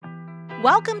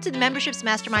Welcome to the Memberships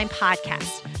Mastermind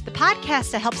podcast, the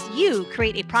podcast that helps you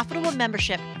create a profitable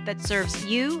membership that serves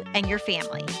you and your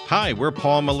family. Hi, we're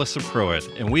Paul and Melissa Pruitt,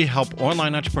 and we help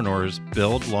online entrepreneurs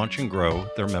build, launch, and grow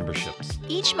their memberships.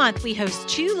 Each month, we host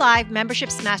 2 live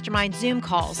Memberships Mastermind Zoom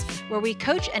calls where we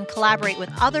coach and collaborate with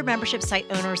other membership site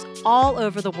owners all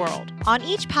over the world. On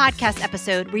each podcast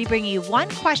episode, we bring you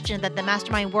one question that the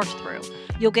mastermind worked through.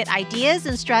 You'll get ideas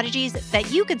and strategies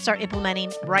that you can start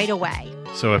implementing right away.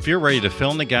 So if you're ready to fill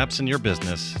in the gaps in your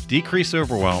business, decrease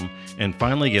overwhelm, and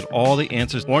finally get all the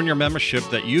answers on your membership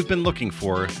that you've been looking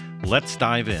for, let's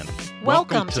dive in.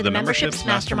 Welcome to the Memberships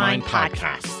Mastermind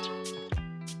podcast.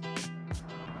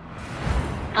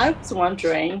 I was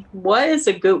wondering, what is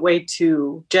a good way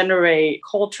to generate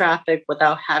cold traffic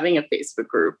without having a Facebook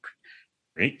group?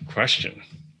 Great question.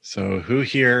 So who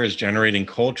here is generating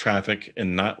cold traffic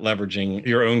and not leveraging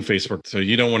your own Facebook? So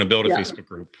you don't want to build a Facebook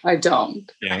group. I don't.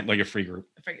 Yeah, like a free group.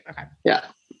 Okay. Yeah.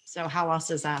 So how else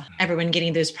is everyone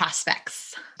getting those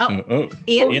prospects? Ian?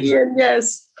 Ian,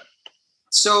 yes.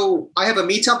 So I have a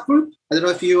meetup group. I don't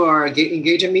know if you are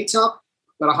engaged in meetup,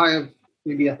 but I have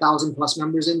maybe 1,000+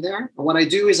 members in there. And what I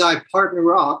do is I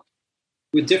partner up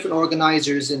with different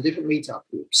organizers in different meetup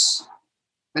groups.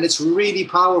 And it's really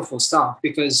powerful stuff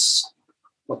because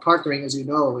partnering, as you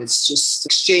know, it's just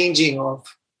exchanging of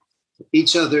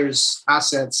each other's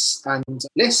assets and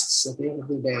lists at the end of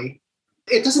the day.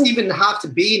 It doesn't even have to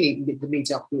be in the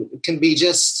meetup group. It can be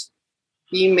just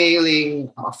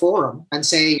emailing a forum and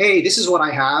saying, hey, this is what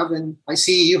I have, and I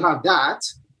see you have that.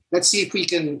 Let's see if we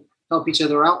can help each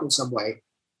other out in some way.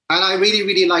 And I really,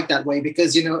 really like that way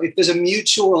because, you know, if there's a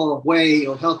mutual way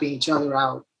of helping each other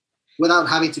out without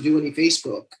having to do any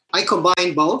Facebook. I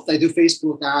combine both. I do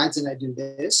Facebook ads and I do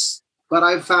this. But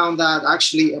I've found that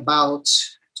actually about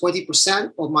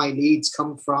 20% of my leads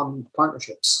come from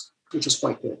partnerships, which is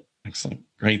quite good. Excellent.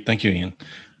 Great. Thank you, Ian.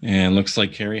 And looks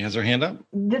like Carrie has her hand up.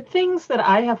 The things that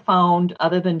I have found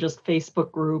other than just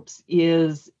Facebook groups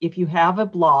is if you have a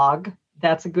blog,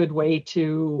 that's a good way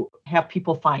to have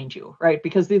people find you, right?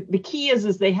 Because the key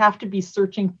is they have to be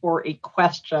searching for a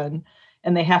question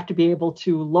and they have to be able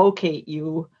to locate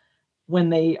you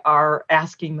when they are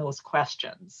asking those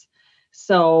questions.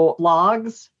 So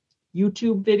blogs,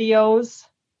 YouTube videos,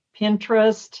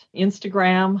 Pinterest,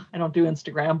 Instagram. I don't do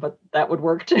Instagram, but that would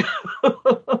work too.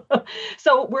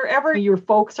 So wherever your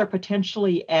folks are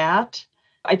potentially at,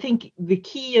 I think the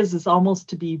key is almost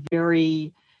to be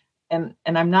very, and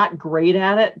I'm not great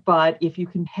at it, but if you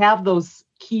can have those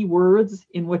keywords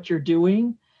in what you're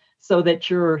doing, so that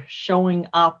you're showing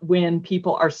up when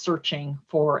people are searching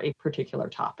for a particular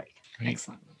topic. Great.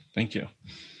 Excellent. Thank you.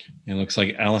 It looks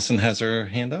like Allison has her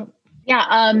hand up. Yeah,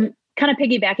 kind of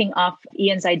piggybacking off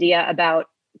Ian's idea about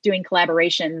doing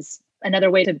collaborations. Another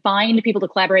way to find people to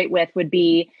collaborate with would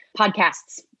be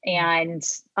podcasts and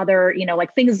other,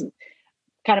 like things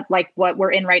kind of like what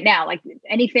we're in right now, like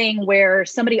anything where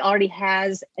somebody already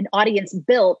has an audience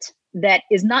built that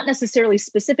is not necessarily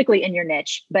specifically in your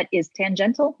niche, but is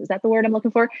tangential. Is that the word I'm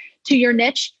looking for? To your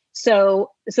niche.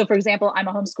 So for example, I'm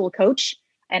a homeschool coach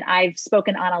and I've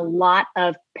spoken on a lot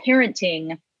of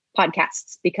parenting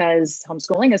podcasts because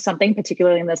homeschooling is something,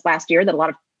 particularly in this last year, that a lot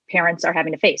of parents are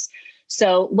having to face.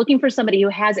 So looking for somebody who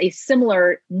has a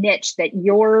similar niche that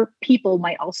your people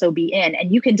might also be in,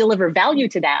 and you can deliver value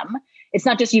to them. It's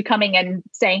not just you coming and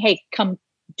saying, hey, come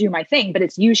do my thing, but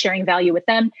it's you sharing value with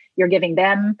them. You're giving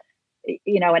them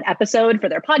an episode for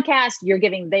their podcast, you're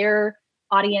giving their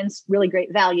audience really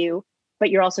great value, but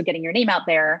you're also getting your name out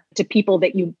there to people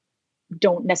that you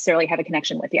don't necessarily have a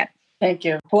connection with yet. Thank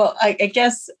you. Well, I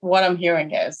guess what I'm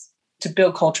hearing is to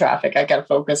build cold traffic, I got to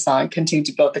focus on continue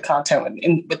to build the content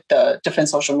with the different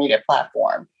social media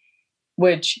platform,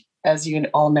 which, as you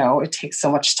all know, it takes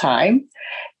so much time.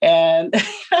 And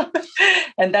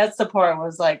and that's the part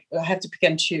was like, I have to pick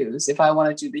and choose. If I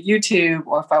want to do the YouTube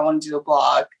or if I want to do a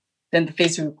blog, then the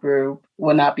Facebook group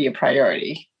will not be a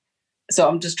priority. So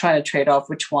I'm just trying to trade off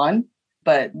which one.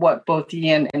 But what both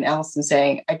Ian and Allison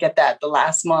saying, I get that. The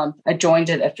last month, I joined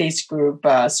a Facebook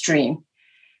group stream,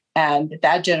 and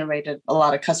that generated a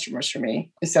lot of customers for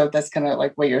me. So that's kind of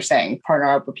like what you're saying,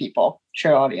 partner up with people,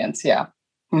 share audience. Yeah.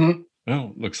 Mm-hmm.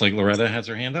 Well, looks like Loretta has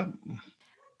her hand up.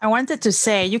 I wanted to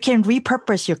say you can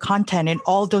repurpose your content in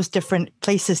all those different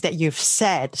places that you've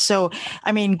said. So,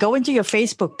 go into your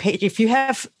Facebook page. If you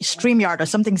have StreamYard or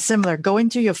something similar, go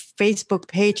into your Facebook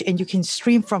page and you can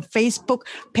stream from Facebook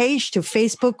page to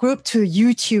Facebook group to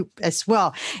YouTube as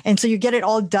well. And so you get it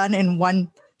all done in one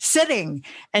sitting.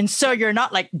 And so you're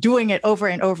not like doing it over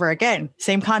and over again,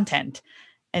 same content.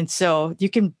 And so you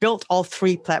can build all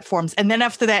 3 platforms. And then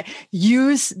after that,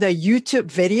 use the YouTube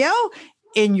video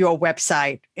in your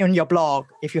website, in your blog,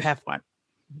 if you have one.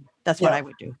 That's what I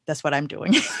would do. That's what I'm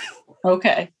doing.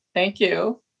 Okay. Thank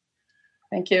you.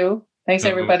 Thanks,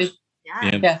 everybody.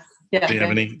 Yeah. Yeah. Do you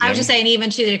have any? I was just saying, even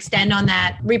to extend on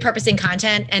that, repurposing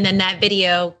content and then that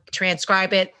video,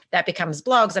 transcribe it, that becomes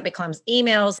blogs, that becomes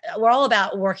emails. We're all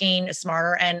about working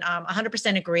smarter, and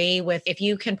 100% agree with, if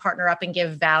you can partner up and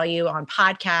give value on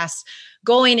podcasts,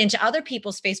 going into other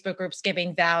people's Facebook groups,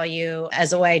 giving value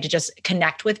as a way to just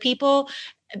connect with people.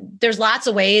 There's lots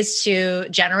of ways to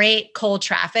generate cold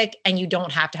traffic, and you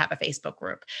don't have to have a Facebook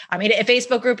group. I mean, a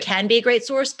Facebook group can be a great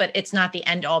source, but it's not the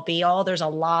end all be all. There's a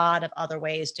lot of other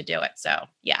ways to do it. So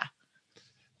yeah.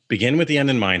 Begin with the end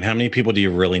in mind. How many people do you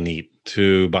really need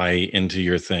to buy into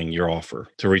your thing, your offer,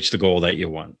 to reach the goal that you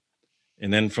want?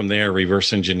 And then from there,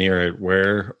 reverse engineer it.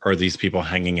 Where are these people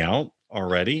hanging out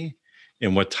already?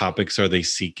 And what topics are they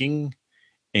seeking?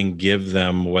 And give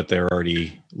them what they're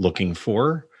already looking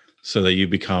for, so that you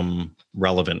become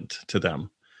relevant to them.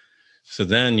 So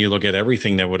then you look at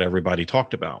everything that what everybody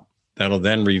talked about. That'll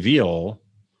then reveal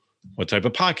what type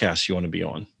of podcasts you want to be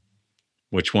on,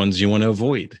 which ones you want to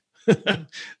avoid,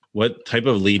 what type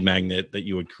of lead magnet that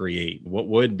you would create, what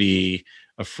would be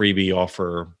a freebie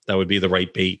offer that would be the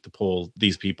right bait to pull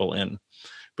these people in.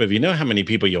 But if you know how many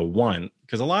people you'll want,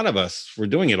 because a lot of us, we're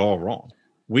doing it all wrong.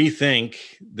 We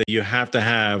think that you have to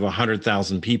have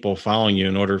 100,000 people following you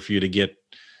in order for you to get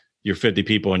your 50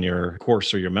 people in your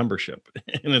course or your membership.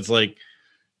 And it's like,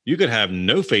 you could have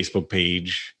no Facebook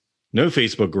page, no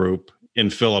Facebook group,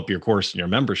 and fill up your course and your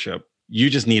membership.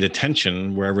 You just need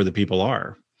attention wherever the people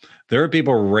are. There are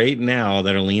people right now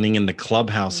that are leaning into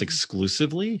Clubhouse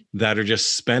exclusively, that are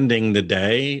just spending the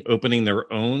day opening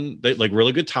their own, like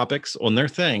really good topics on their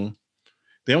thing.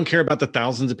 They don't care about the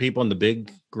thousands of people in the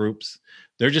big groups.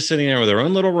 They're just sitting there with their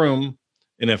own little room.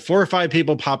 And if 4 or 5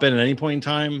 people pop in at any point in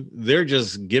time, they're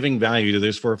just giving value to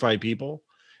those 4 or 5 people.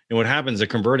 And what happens, they're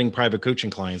converting private coaching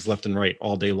clients left and right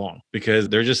all day long, because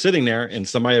they're just sitting there and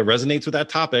somebody that resonates with that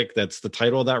topic, that's the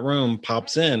title of that room,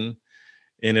 pops in.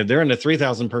 And if they're in the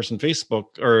 3,000 person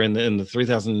Facebook or in the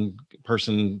 3,000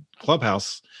 person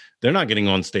Clubhouse, they're not getting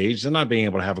on stage. They're not being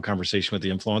able to have a conversation with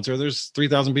the influencer. There's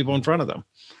 3,000 people in front of them.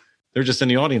 They're just in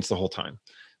the audience the whole time.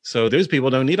 So those people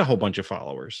don't need a whole bunch of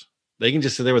followers. They can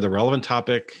just sit there with a relevant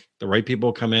topic. The right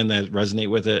people come in that resonate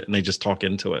with it, and they just talk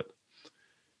into it.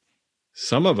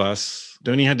 Some of us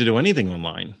don't even have to do anything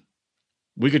online.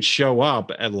 We could show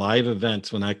up at live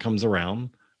events when that comes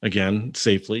around, again,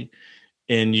 safely,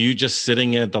 and you just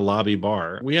sitting at the lobby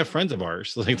bar. We have friends of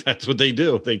ours, like that's what they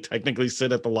do. They technically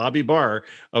sit at the lobby bar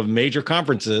of major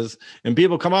conferences, and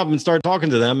people come up and start talking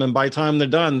to them. And by the time they're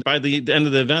done, by the end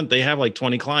of the event, they have like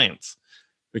 20 clients,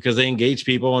 because they engage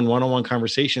people in one-on-one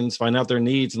conversations, find out their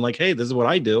needs, and like, hey, this is what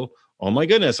I do. Oh my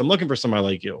goodness, I'm looking for somebody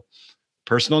like you.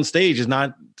 Person on stage is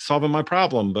not solving my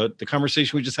problem, but the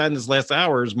conversation we just had in this last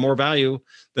hour is more value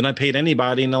than I paid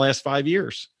anybody in the last 5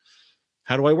 years.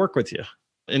 How do I work with you?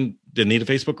 And didn't need a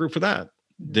Facebook group for that.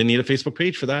 Didn't need a Facebook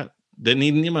page for that. Didn't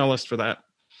need an email list for that.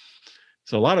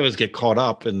 So a lot of us get caught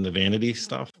up in the vanity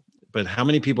stuff, but how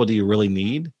many people do you really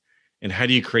need? And how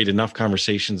do you create enough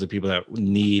conversations of people that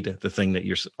need the thing that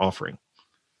you're offering?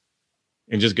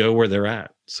 And just go where they're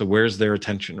at. So where's their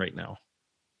attention right now?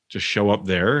 Just show up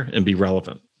there and be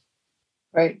relevant.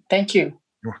 Right. Thank you.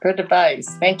 Good advice.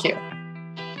 Thank you.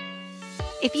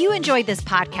 If you enjoyed this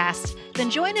podcast, then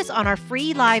join us on our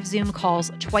free live Zoom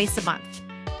calls twice a month.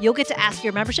 You'll get to ask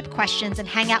your membership questions and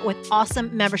hang out with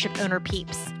awesome membership owner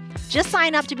peeps. Just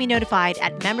sign up to be notified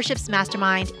at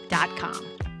membershipsmastermind.com.